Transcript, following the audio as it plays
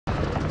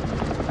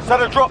Set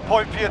a drop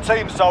point for your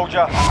team,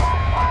 soldier. Be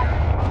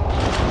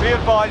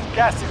advised,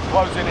 gas is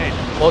closing in.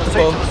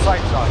 Multiple. Proceed to the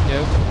safe zone.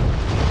 Yep.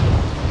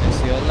 I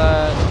see a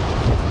lot.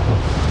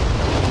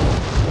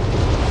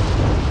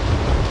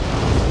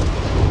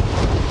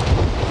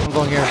 I'm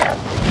going here.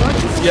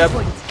 Yep.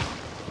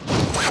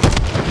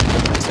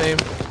 Same.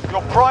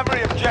 Your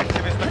primary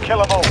objective is to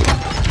kill them all.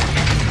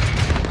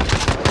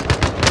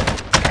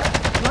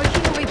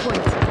 Marking a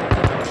waypoint.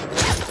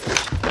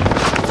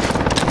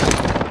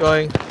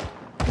 Going.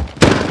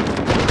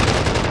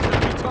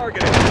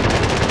 Targeting.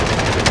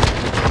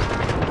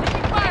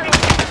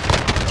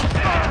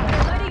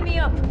 Lighting me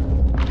up.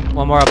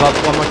 One more above.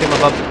 One more team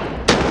above.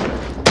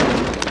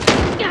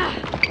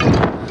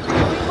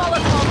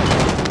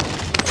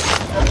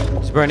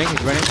 He's burning. He's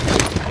burning.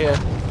 Yeah.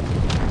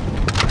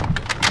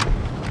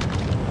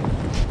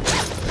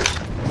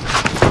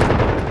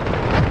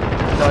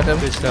 Got him.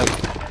 Good stuff.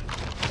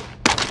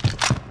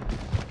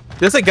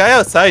 There's a guy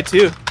outside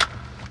too.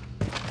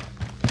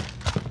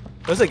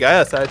 There's a guy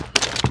outside.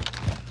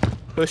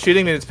 He was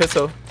shooting me with his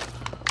pistol.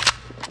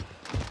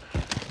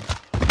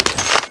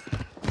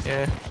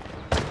 Yeah.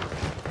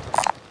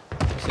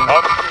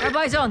 Grab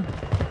eyes on.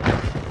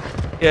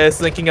 Yeah,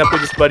 it's linking up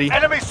with his buddy.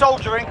 Enemy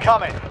soldier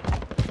incoming.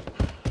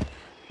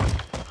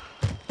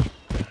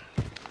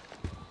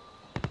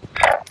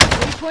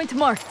 Waypoint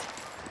marked.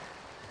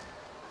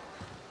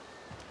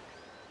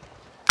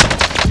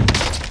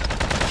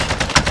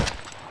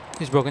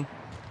 He's broken.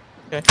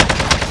 Okay.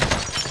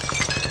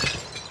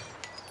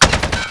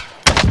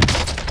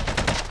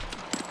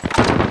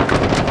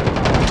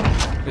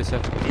 Good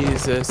stuff.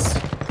 Jesus.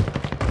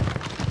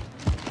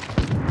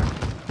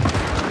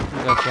 We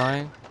got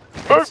flying.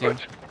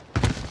 Perfect.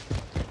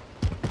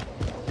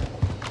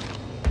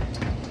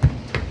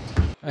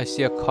 I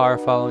see a car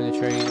following the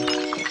train.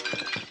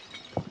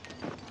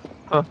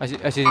 Huh. I see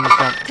it in the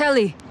front.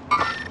 Telly.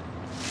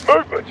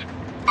 Movement.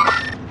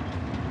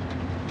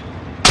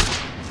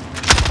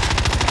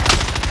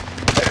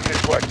 Heading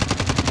this way.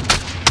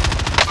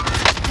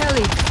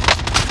 Telly.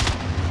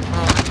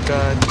 Oh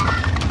god.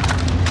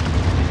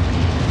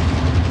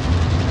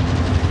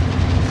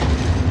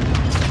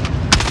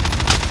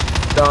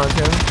 Downed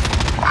him.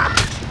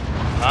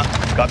 Huh?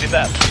 Copy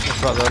that. Let's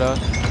front load out.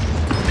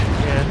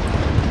 Yeah.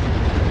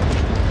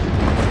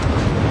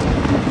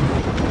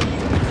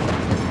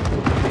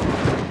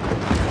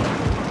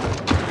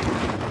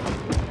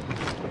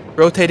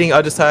 Rotating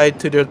other side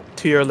to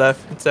your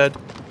left instead.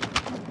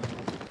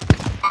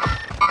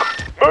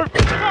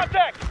 Movement.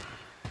 Contact.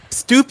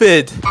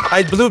 Stupid!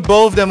 I blew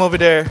both of them over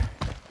there.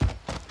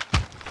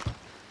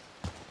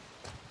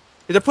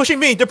 They're pushing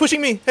me! They're pushing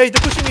me! Hey,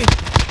 they're pushing me!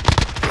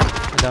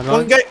 Down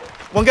one.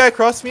 One guy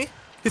across me.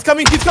 He's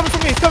coming for me!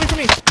 He's coming for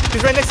me!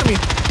 He's right next to me!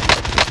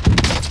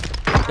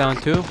 Down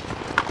two.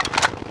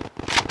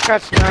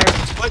 That's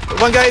nice.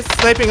 One guy is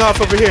sniping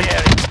off over here.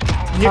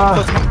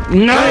 Close to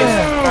me.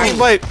 Nice! Team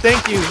wipe,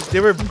 thank you! They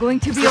were I'm going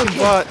to be freaking okay.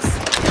 bots.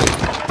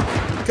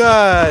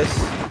 Gosh!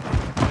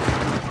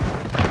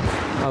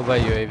 How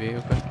about UAV?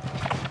 Okay.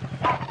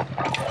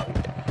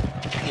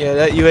 Yeah,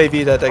 that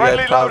UAV that guy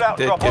Friendly popped loadout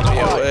did drop give on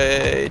me the way.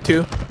 away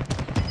too.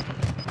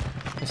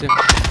 I see.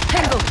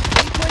 Tango.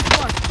 Waypoint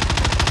marked.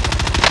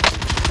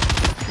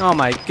 Oh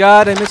my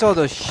god, I missed all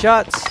those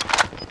shots.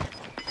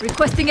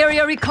 Requesting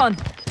area recon.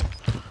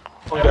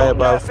 One guy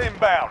above. Gas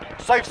inbound.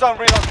 Safe zone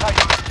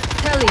relocation.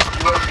 Telly.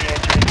 UAV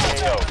entering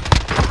AO.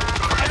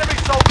 Enemy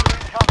soldier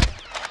incoming.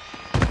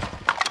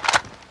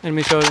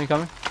 Enemy soldier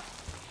incoming.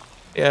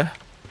 Yeah.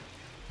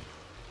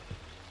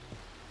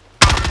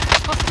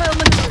 Hostile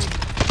maneuvering.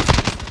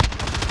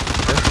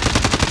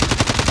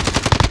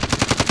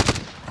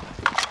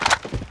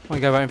 One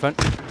guy right in front.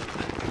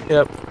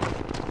 Yep.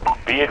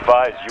 Be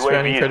advised,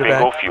 Running UAV for is the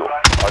bingo back. fuel.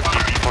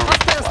 RTB for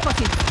Hostile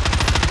spotted.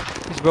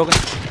 He's broken.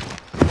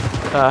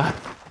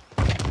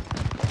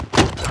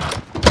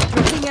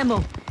 Dropping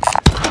ammo.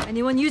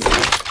 Anyone use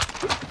this?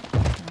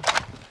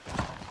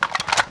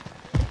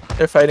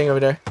 They're fighting over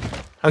there.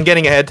 I'm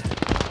getting ahead.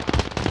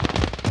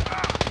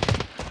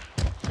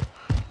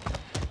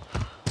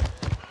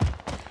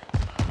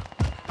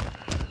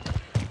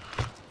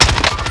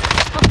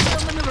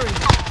 Hostile maneuvering.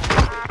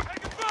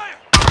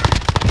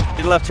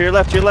 To your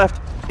left.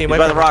 Team He's wipe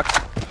by the him. rocks.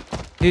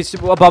 He's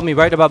above me,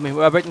 right above me.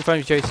 Right in front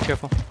of you, Chase.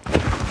 Careful.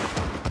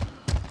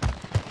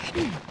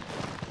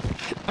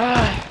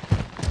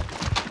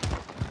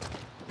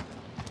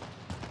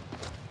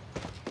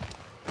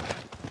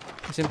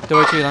 He's in the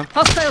way to you, Lam.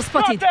 Hostile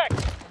spotted. contact.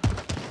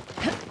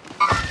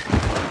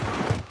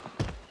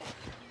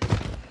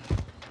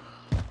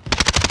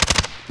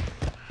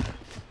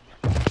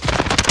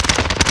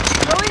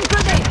 Throwing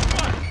grenade.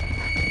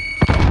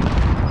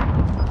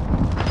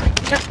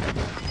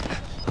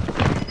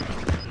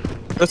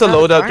 There's a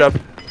loadout drop.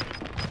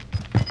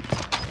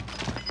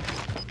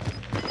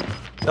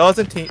 That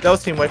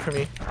was team wipe for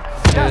me.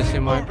 Yeah, the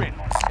same one.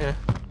 Yeah.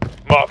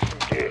 Mark some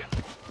gear.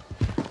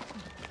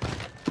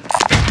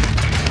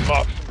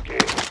 Mark some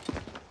gear.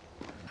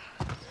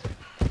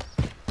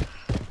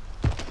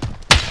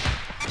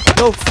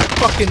 No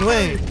fucking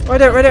way. Right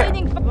there, right there.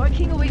 Training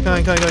working away Come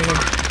on, from come on, come on, come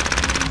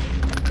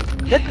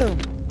on. Hit them.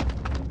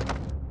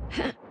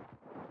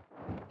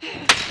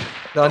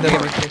 No,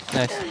 never.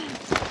 Nice.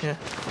 Yeah.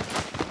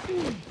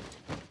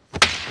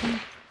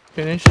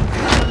 Finish.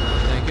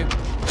 Thank you.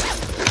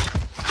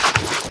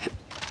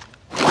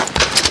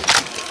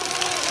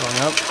 Going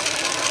up.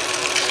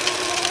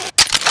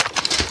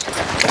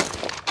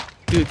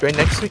 Dude, right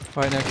next to me.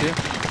 Right next to you.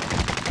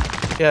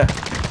 Yeah.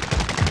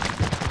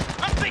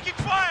 I'm taking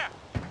fire!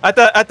 At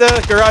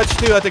the garage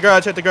too. At the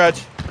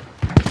garage.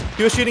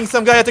 He was shooting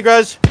some guy at the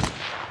garage.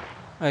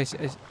 I see.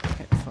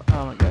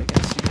 Oh my god, I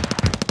can't see.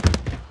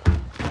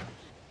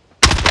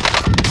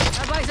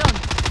 Have eyes on.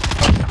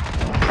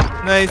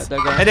 Nice. That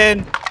guy. And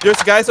then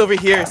there's guys over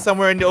here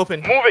somewhere in the open.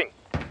 Moving!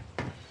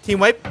 Team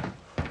wipe.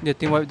 Yeah,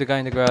 team wipe the guy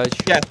in the garage.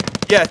 Yeah.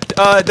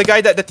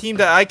 The team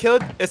that I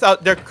killed is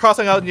out. They're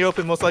crossing out in the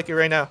open most likely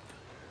right now.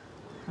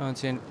 I don't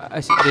see any. I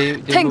see they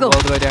move Tango.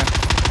 all the way there.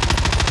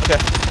 Okay.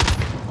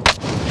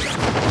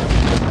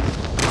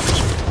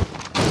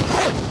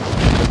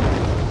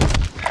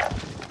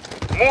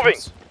 Moving!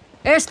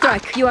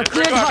 Airstrike. You are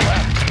cleared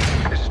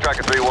hot. This is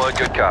Striker 3-1,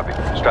 good copy.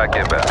 Strike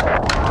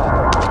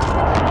inbound.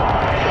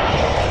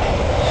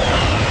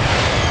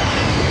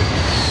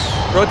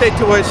 Rotate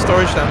towards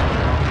storage now.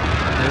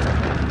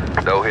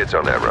 No hits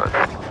on that run.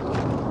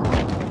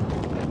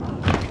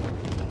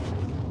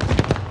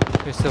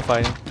 They're still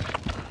fighting.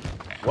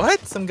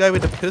 What? Some guy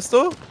with a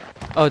pistol?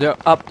 Oh, they're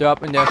up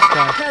in their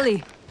sky.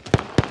 Kelly.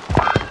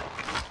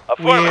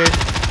 Weird.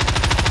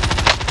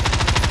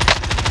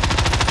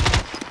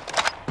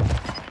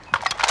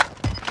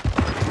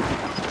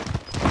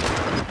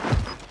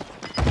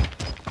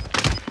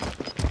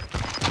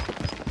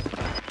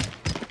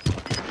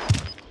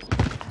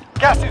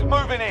 Gas is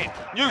moving in.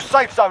 New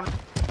safe zone.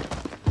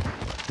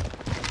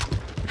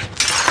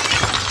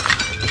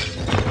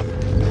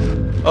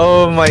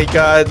 Oh my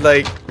god,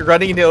 like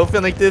running in the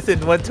open like this in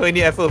 120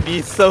 FOV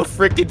is so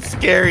freaking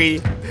scary.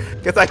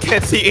 Because I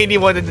can't see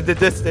anyone in the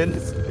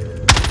distance.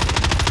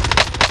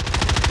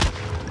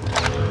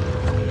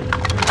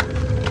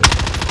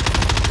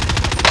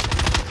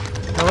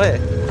 No way.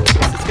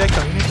 Is this guy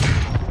coming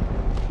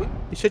here?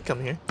 He should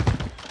come here.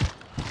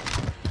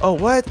 Oh,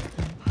 what?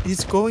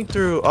 He's going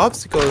through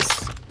obstacles.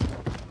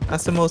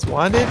 That's the most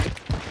wanted?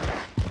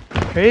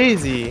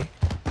 Crazy.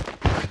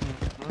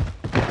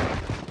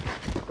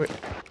 Wait,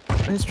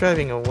 he's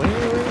driving away?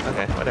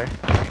 Okay, whatever.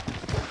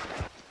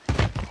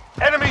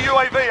 Enemy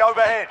UAV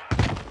overhead.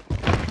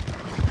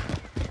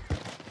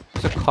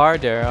 There's a car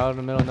there out in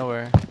the middle of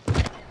nowhere.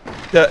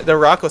 The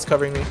rock was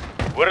covering me.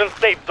 We're in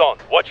safe zone.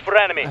 Watch for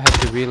enemy. I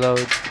had to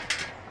reload.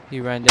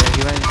 He ran there.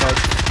 He ran inside.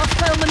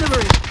 Hostile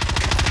maneuvering.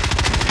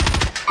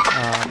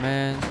 Oh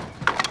man.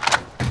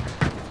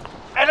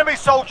 Enemy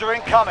soldier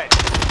incoming.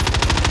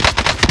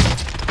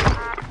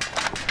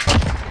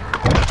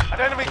 An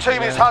enemy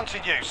team is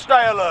hunting you.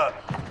 Stay alert.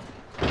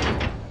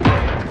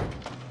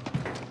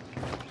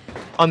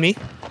 On me.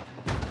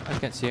 I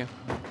can't see you.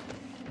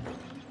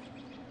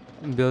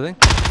 In building?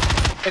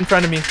 In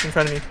front of me.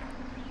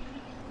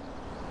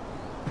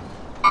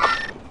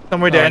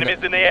 Somewhere there.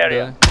 Enemies in the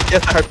area. Building.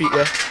 Yes, the heartbeat,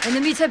 yeah.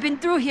 Enemies have been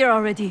through here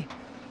already.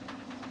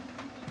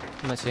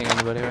 I'm not seeing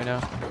anybody right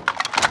now.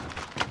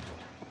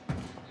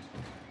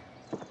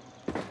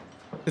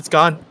 It's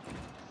gone.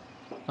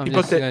 I'm He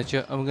just booked it. gonna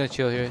chill. I'm gonna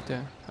chill here. Too.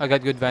 I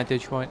got good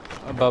vantage point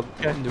above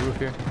Okay. in the roof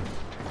here.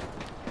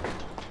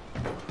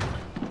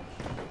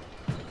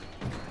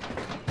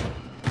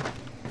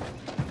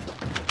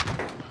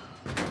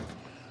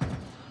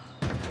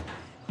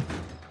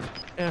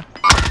 Yeah.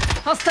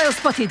 Hostile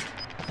spotted.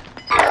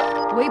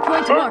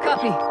 Waypoint mark.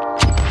 Copy.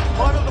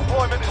 Final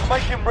deployment is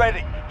making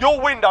ready. Your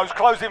window's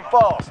closing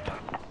fast.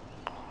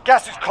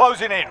 Gas is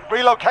closing in.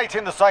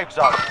 Relocating the safe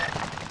zone.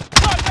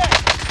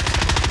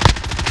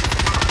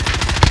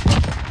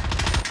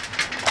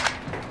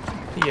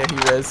 Yeah, he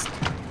res.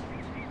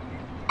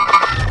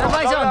 Have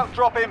eyes on. Loadout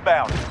drop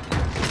inbound.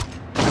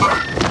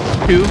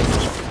 2.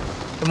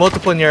 The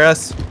multiple near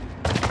us.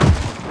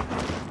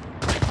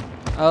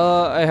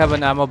 I have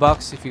an ammo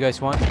box if you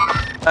guys want.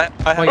 I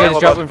have Oh, you guys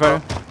drop in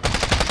front of me.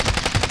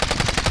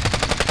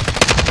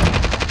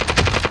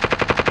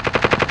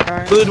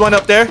 Blued one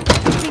up there.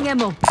 Using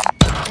ammo.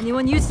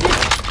 Anyone use this?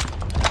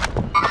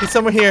 He's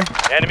somewhere here.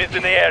 Enemies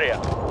in the area.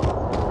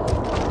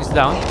 He's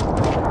down.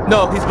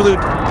 No, he's blued.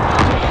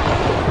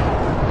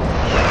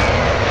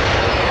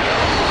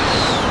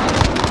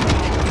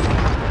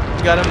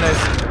 You got him,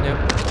 nice. Yep.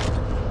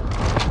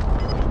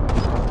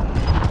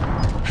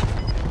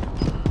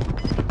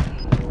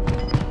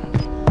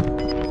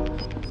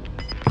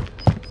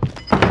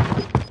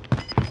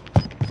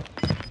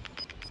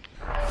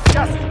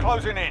 Gas is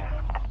closing in.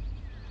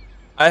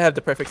 I have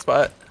the perfect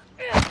spot.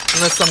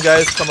 Unless some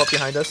guys come up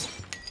behind us.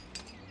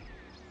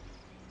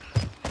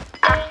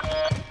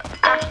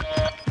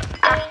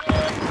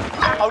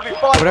 Only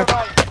 5 Whatever.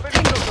 remain.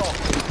 Finish the job.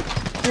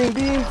 Green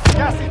bean.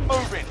 Gas is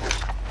moving.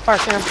 Fire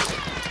Sam.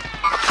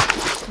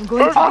 I'm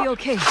going to be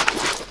okay.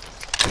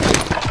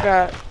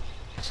 Got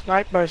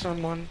sniped by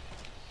someone.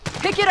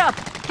 Pick it up.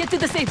 Get to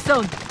the safe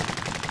zone.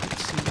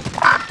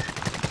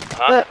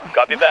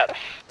 Copy that.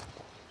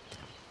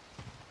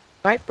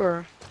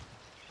 Sniper.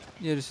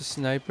 Yeah, there's a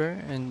sniper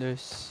and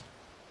there's.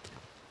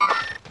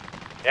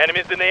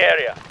 Enemies in the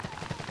area.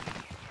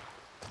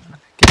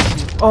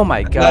 Oh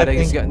my god, I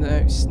just got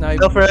sniped.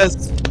 Go for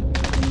us.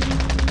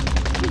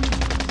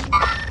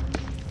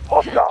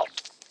 Hostile.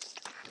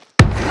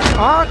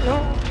 Oh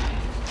no.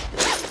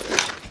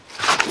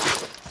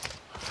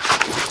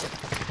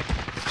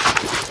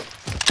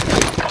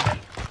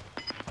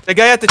 The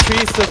guy at the tree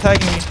is still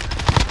tagging me.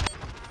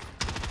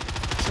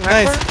 Sniper?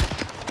 Nice.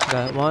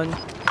 Got one.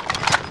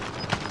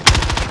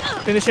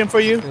 Finish him for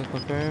you. Still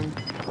confirmed.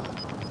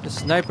 The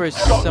sniper is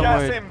Got gas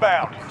somewhere.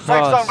 inbound. Safe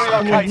Cross. zone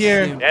relocated.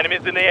 Here.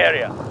 Enemies in the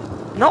area.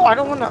 No, I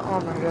don't wanna.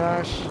 Oh my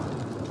gosh.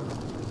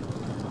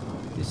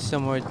 He's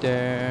somewhere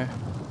there.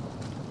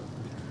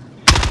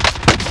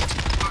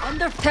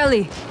 Under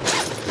telly.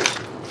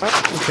 I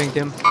pinged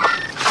him.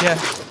 Yeah.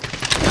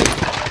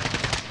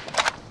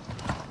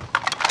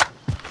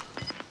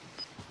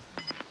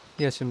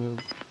 He has to move.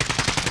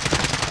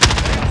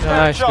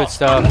 Nice, good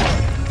stuff.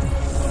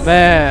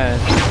 Man.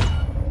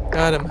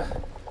 Got him.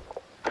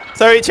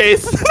 Sorry,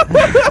 Chase.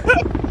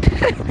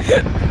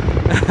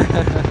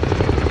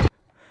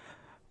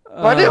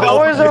 Why do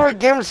always our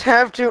games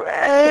have to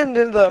end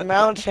in the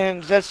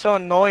mountains? That's so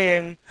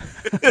annoying.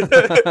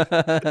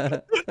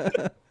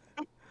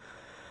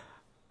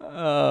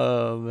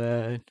 Oh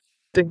man.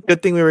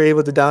 Good thing we were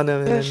able to down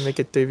him and then make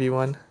it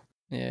 3v1.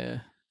 Yeah.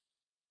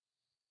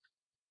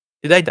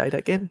 Did I die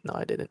that game? No,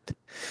 I didn't.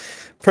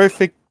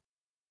 Perfect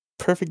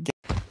game.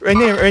 Right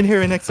here,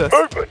 right next to us.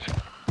 Perfect.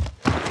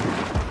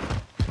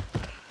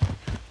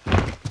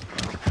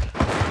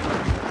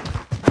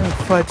 Oh,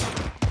 fudge.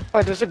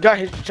 Oh, there's a guy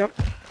who just jumped.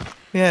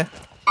 Yeah.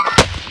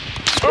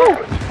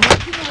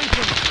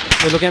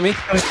 You look at me?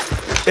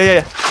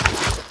 Yeah.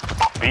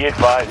 Be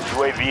advised,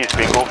 UAV is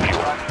bingo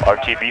fuel.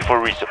 RTB for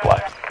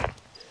resupply.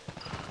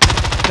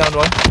 Down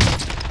one.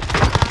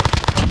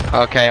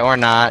 Okay, or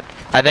not.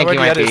 I think he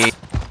Where might the be. others?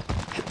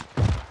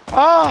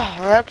 Oh, I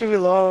have to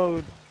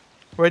reload.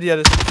 Where the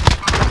others?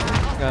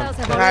 Hostiles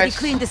have already Nice.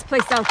 cleaned this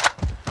place out.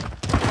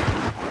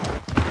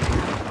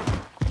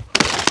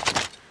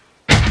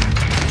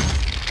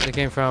 They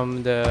came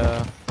from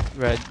the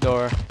red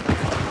door.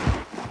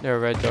 They're a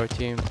red door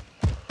team.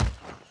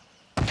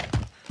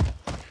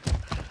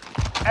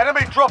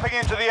 Enemy dropping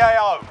into the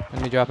AO.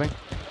 Enemy dropping.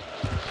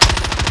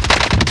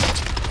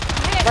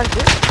 Right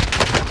here.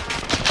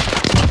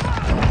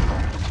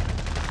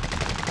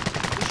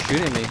 Who's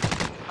shooting me?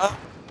 Oh,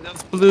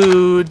 that's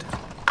blued.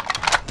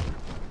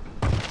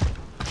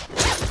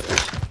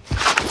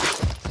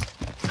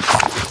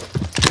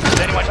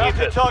 Anyone need Bounty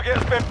this? target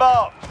has been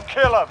marked.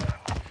 Kill him.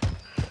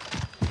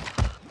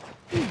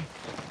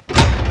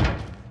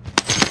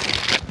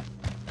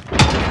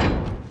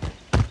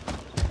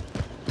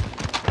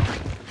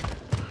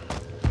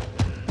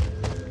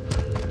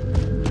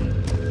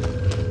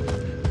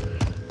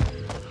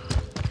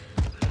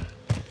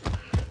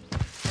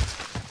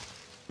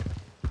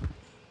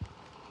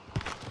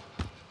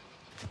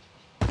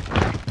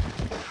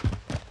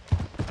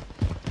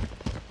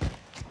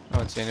 I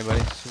don't see anybody.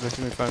 Supposed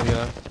to be in front of you.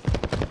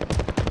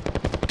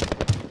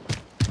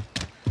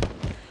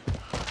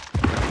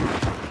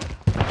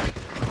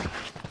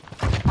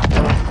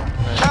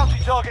 Bounty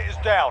target is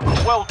down.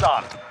 Well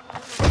done.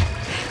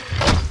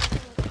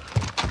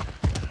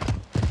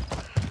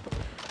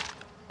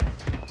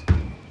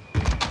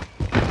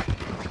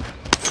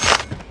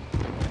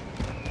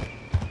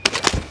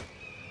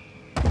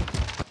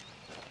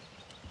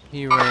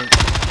 He ran.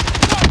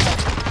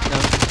 No.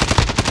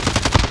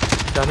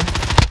 Down him.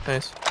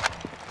 Nice.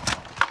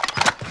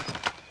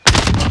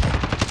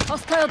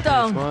 Hostile There's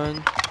down.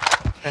 one.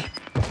 I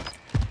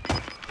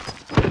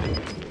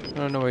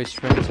don't know where he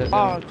sprints at.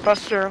 Oh, though.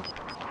 cluster.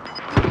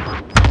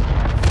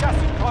 Gas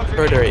is closing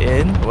Further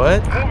in?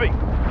 What? Moving.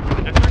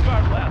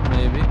 Disregard left.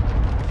 Maybe.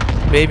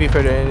 Maybe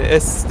further in.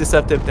 It's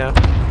deceptive now.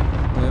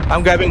 Yeah.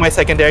 I'm grabbing my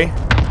secondary.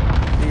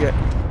 You got.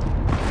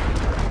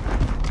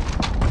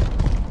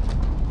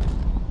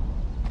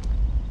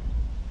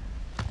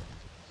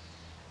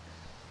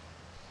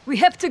 We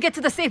have to get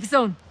to the safe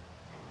zone.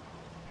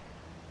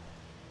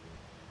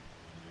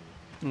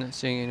 I'm not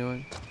seeing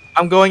anyone.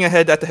 I'm going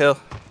ahead at the hill.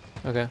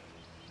 Okay.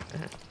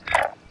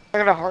 I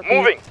got a heartbeat.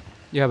 Moving.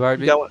 You have a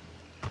heartbeat? You got one.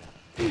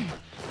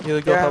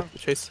 YuLu, go Yeah. help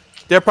Chase.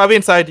 They're probably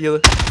inside,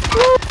 YuLu.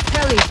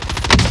 Telly.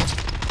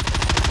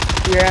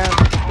 Yeah,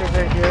 they're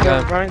right here. Yeah.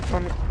 They're running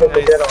from me.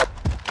 Nice.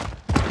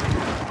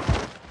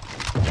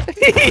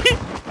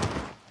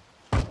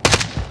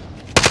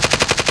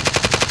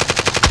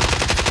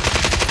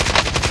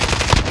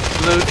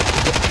 Blue.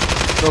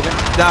 Broken.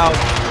 Down.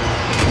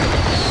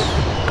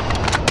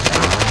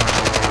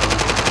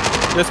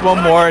 There's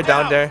one more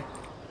down there.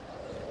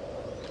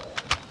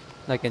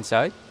 Like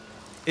inside?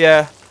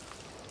 Yeah.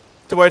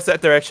 Towards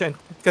that direction.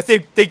 Because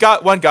they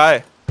got one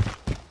guy.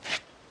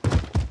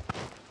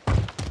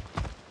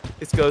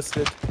 It's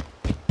ghosted.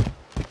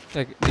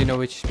 Like, do you know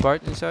which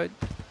part inside?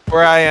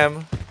 Where I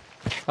am.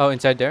 Oh,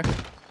 inside there?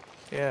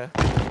 Yeah.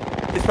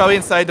 He's probably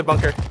inside the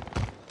bunker.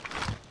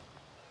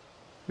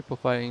 People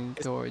fighting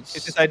towards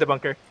He's inside the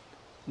bunker.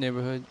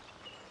 neighborhood.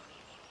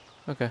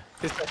 Okay.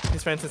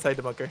 His friend's inside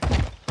the bunker.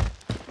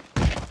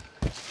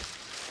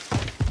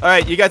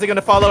 Alright, you guys are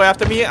gonna follow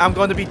after me. I'm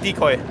going to be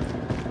decoy.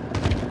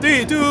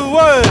 3, 2,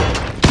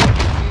 1!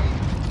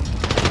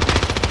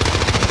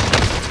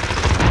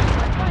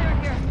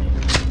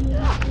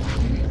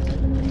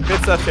 Good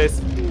stuff, Chase.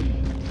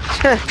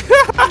 Trying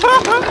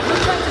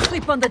to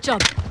sleep on the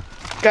job.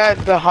 Got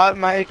the hot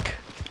mic.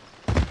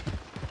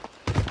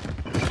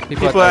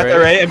 People at the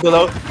array and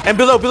below. And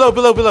below.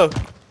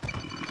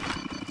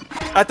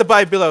 At the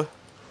buy below.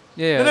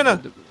 Yeah. No.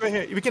 Right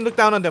here. We can look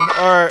down on them.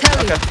 Or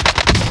okay.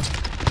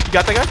 You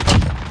got that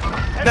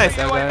guy? Nice.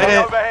 Enemy UAV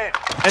And, overhead.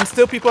 and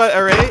still people at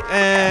array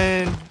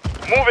and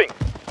Moving.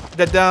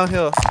 the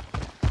downhill.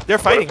 They're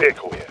fighting.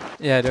 Vehicle here.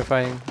 Yeah, they're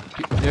fighting.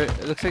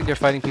 It looks like they're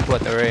fighting people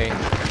at the array.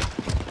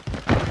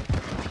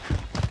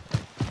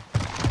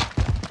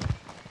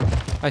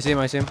 I see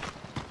him.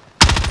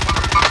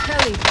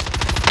 Kelly,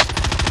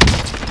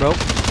 Bro.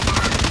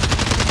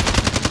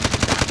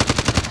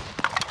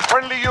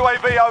 Friendly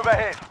UAV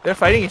overhead. They're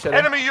fighting each other.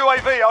 Enemy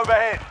UAV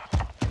overhead.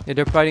 Yeah,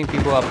 they're fighting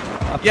people up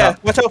Yeah,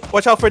 top.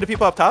 watch out for the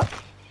people up top.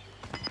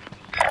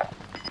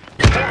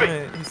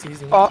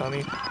 He's Oh. on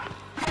me.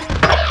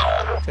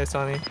 That's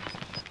on me.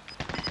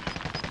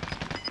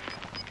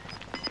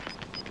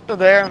 Still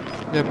there.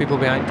 There are people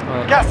behind.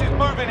 Gas is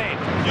moving in.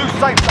 Use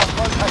safe zone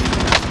location.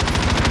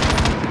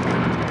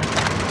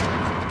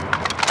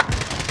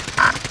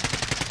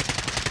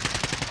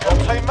 Your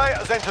teammate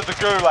has entered the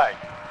gulag.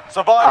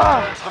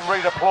 Survival earns them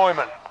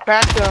redeployment.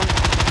 Back to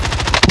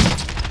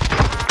him.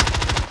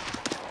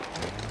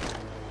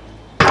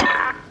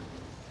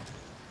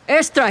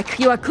 airstrike.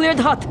 You are cleared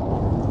hot.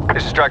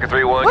 This is Striker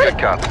 3-1. Good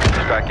copy.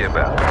 Strike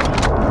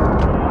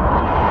inbound.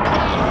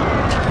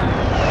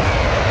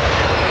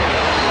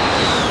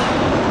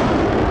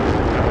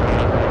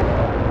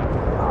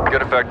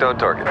 Good effect on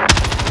target.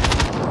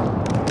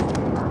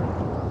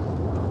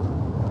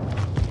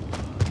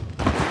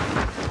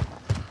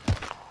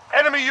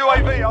 Enemy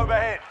UAV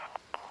overhead.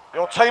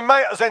 Your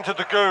teammate has entered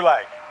the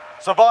gulag.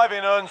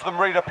 Surviving earns them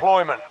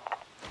redeployment.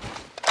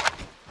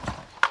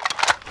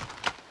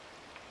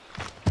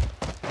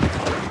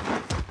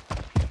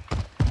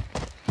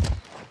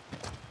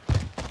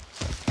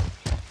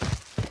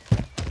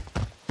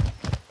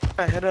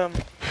 I hit him.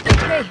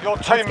 Okay, Your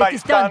let's get teammate's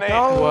this done. done in.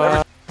 No.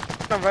 Wow.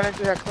 I'm running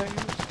through that claim.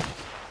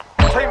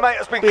 Your teammate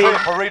has been cleared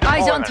for redeployment.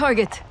 Eyes on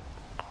target.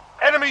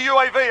 Enemy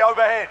UAV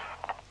overhead.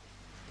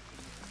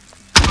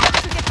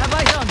 Have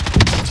eyes on.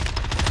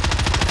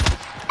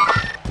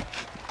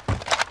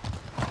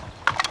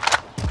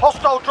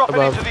 Hostile dropping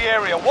Above. into the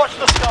area. Watch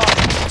the sky.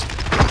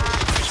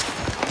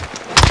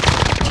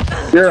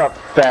 You're a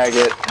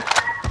faggot.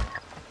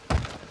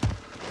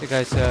 The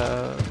guy's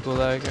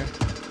gulag here.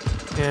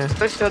 Yeah.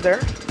 They're still there.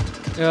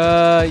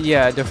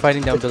 Yeah, they're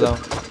fighting down below.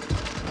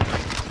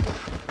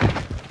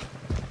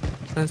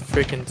 That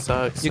freaking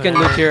sucks. You can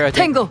man. look here. I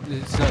think Tango.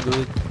 it's not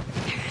good.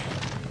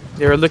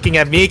 They were looking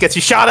at me because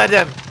you shot at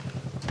them.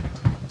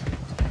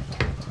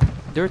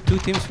 There are two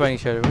teams fighting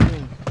each other. What do you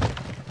mean?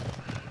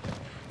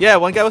 Yeah,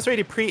 one guy was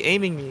already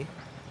pre-aiming me.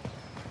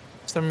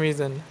 For some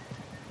reason.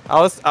 I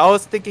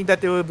was thinking that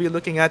they would be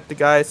looking at the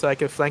guy so I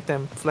could flank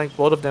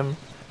both of them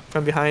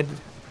from behind.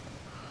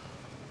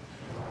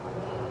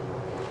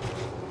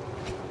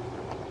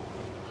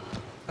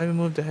 I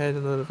moved ahead a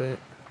little bit.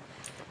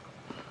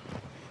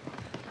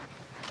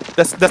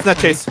 That's not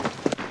Chase.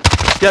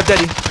 Yeah,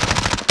 Daddy.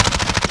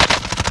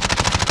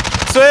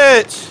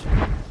 Switch!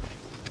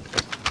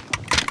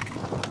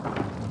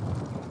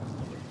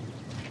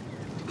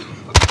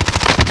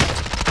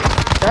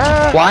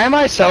 Why am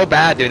I so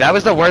bad, dude? That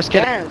was the worst kid.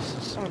 Yes,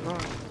 it's so annoying.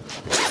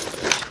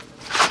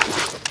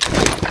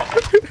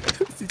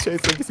 See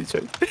Chase, look, see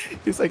Chase.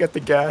 He's like at the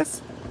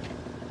gas.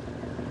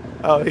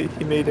 Oh,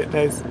 he made it,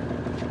 nice.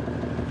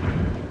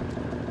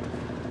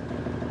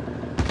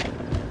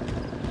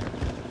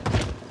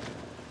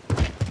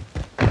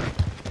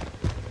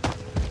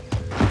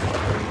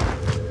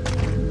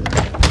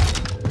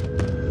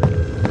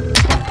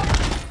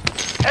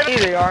 Enemy, Here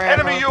they are,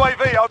 enemy ammo.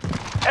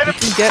 UAV. Enemy, You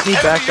can get me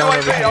back down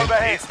over here.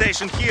 overhead.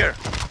 Station here.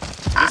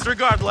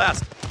 Disregard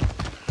blast.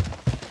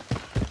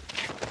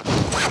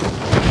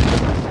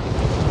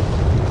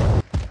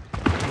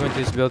 I'm going to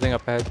this building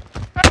up ahead.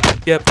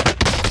 Yep.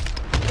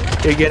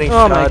 You're getting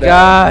Oh shot my at.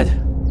 god!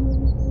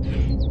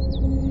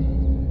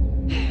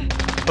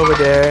 Over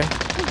there.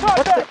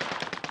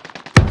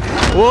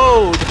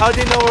 Whoa, how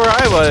did they know where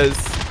I was?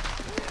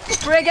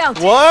 Frag out.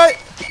 What?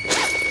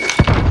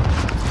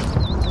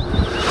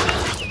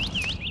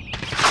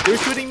 They were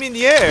shooting me in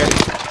the air.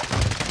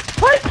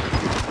 What?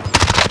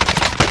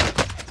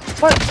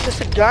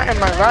 There's a guy on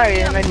my right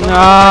and I don't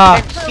Nah.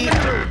 I can't see him.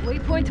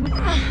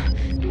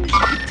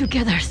 Waypoint. Keep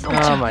together, soldier.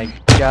 Oh my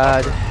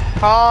god.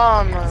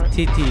 Come.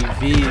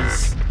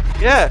 TTVs.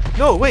 Yeah.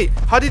 No, wait.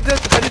 How did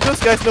those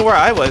guys know where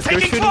I was? They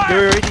were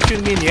already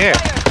shooting me in the air.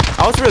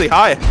 I was really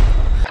high.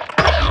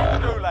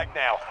 Gulag.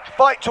 now.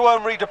 Fight to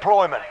earn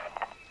redeployment.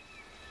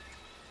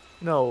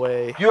 No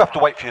way. You have to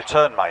wait for your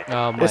turn, mate.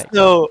 Oh my. There's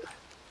no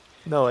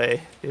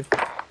way.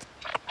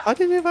 How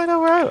did you find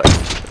out where I was?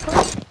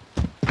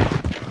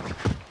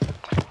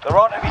 There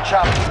aren't any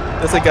challenges.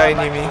 There's a guy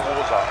near me.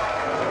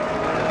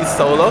 He's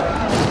solo.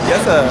 He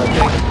has a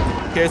thing.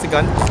 Here's a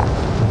gun.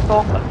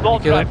 Assault You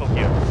kill him? rifle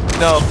here.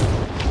 No.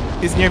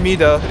 He's near me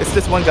though. It's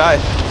just one guy.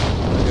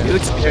 Okay. He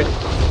looks scared.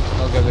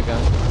 I'll grab the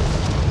gun.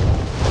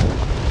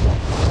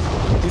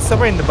 He's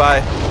somewhere in the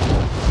buy.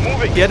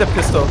 Moving. He had a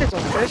pistol. There's a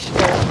fish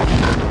there.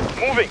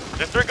 Moving.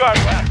 Disregard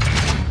last.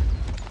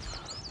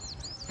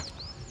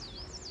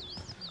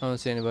 I don't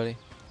see anybody.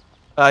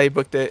 He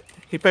booked it.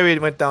 He probably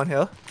went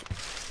downhill.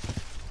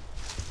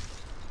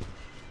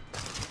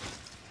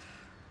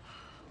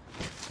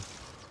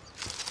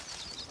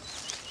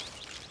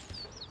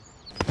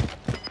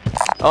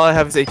 All I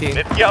have is 18.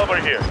 Mid caliber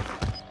here.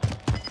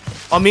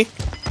 On me.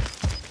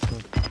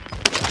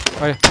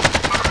 Right.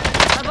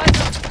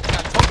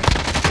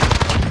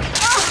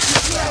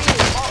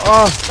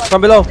 Oh,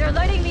 from below. They're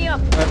lighting me up.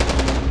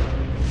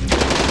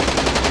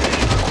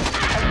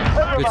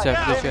 Good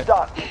shot. Good shot.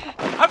 Done.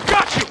 I've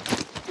got you.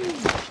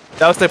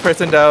 That was the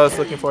person that I was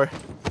looking for.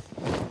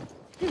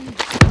 Friendly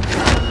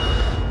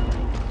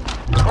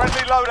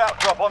loadout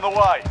drop on the way.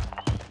 I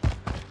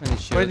need Where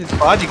shield. did his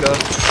body go?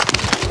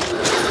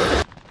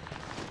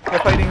 They're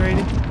fighting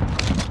already.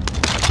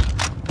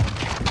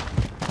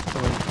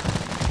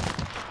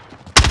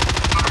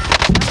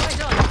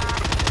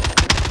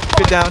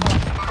 Good down.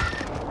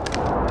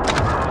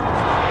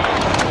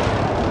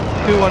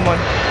 2-1-1.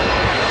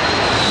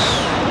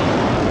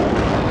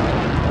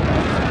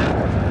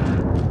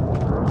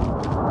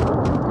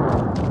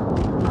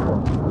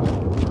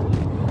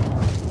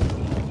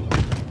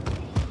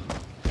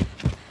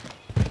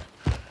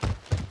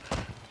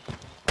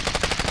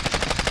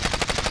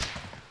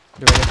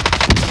 They're right here.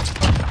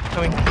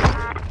 Coming.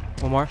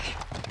 One more.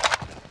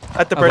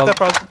 At the Above. Bertha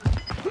problem.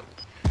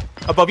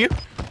 Above you?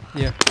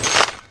 Yeah.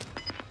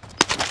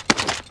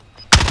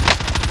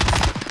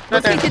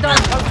 Let's take it on.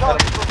 No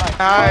targets remain.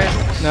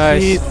 Nice.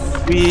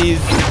 Nice.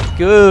 Please.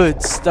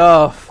 Good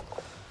stuff.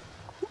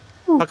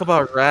 Talk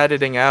about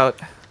ratting out.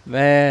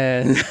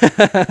 Man.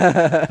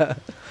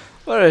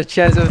 What a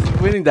chance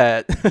of winning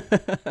that.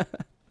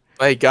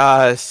 My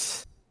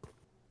gosh.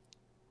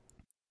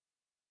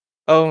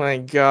 Oh my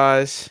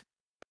gosh.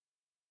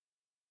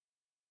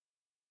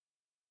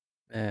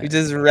 Man. We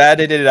just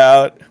ratted it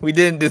out. We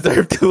didn't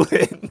deserve to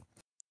win.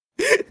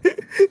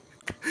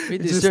 We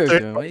just deserve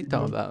third it. What are you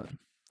talking about?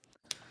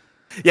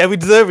 Yeah, we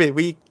deserve it.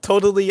 We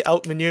totally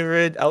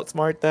outmaneuvered,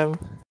 outsmart them.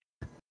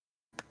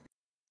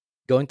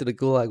 Going to the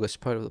gulag was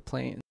part of the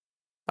plan.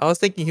 I was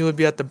thinking he would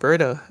be at the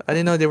Berta. I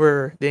didn't know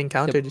they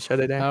encountered each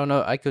other I there. don't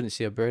know. I couldn't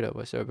see a Berta.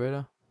 Was there a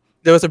Berta?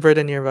 There was a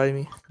Berta nearby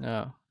me.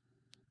 No.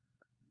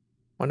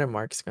 Wonder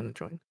Mark's gonna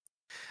join.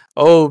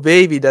 Oh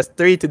baby, that's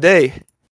 3 today.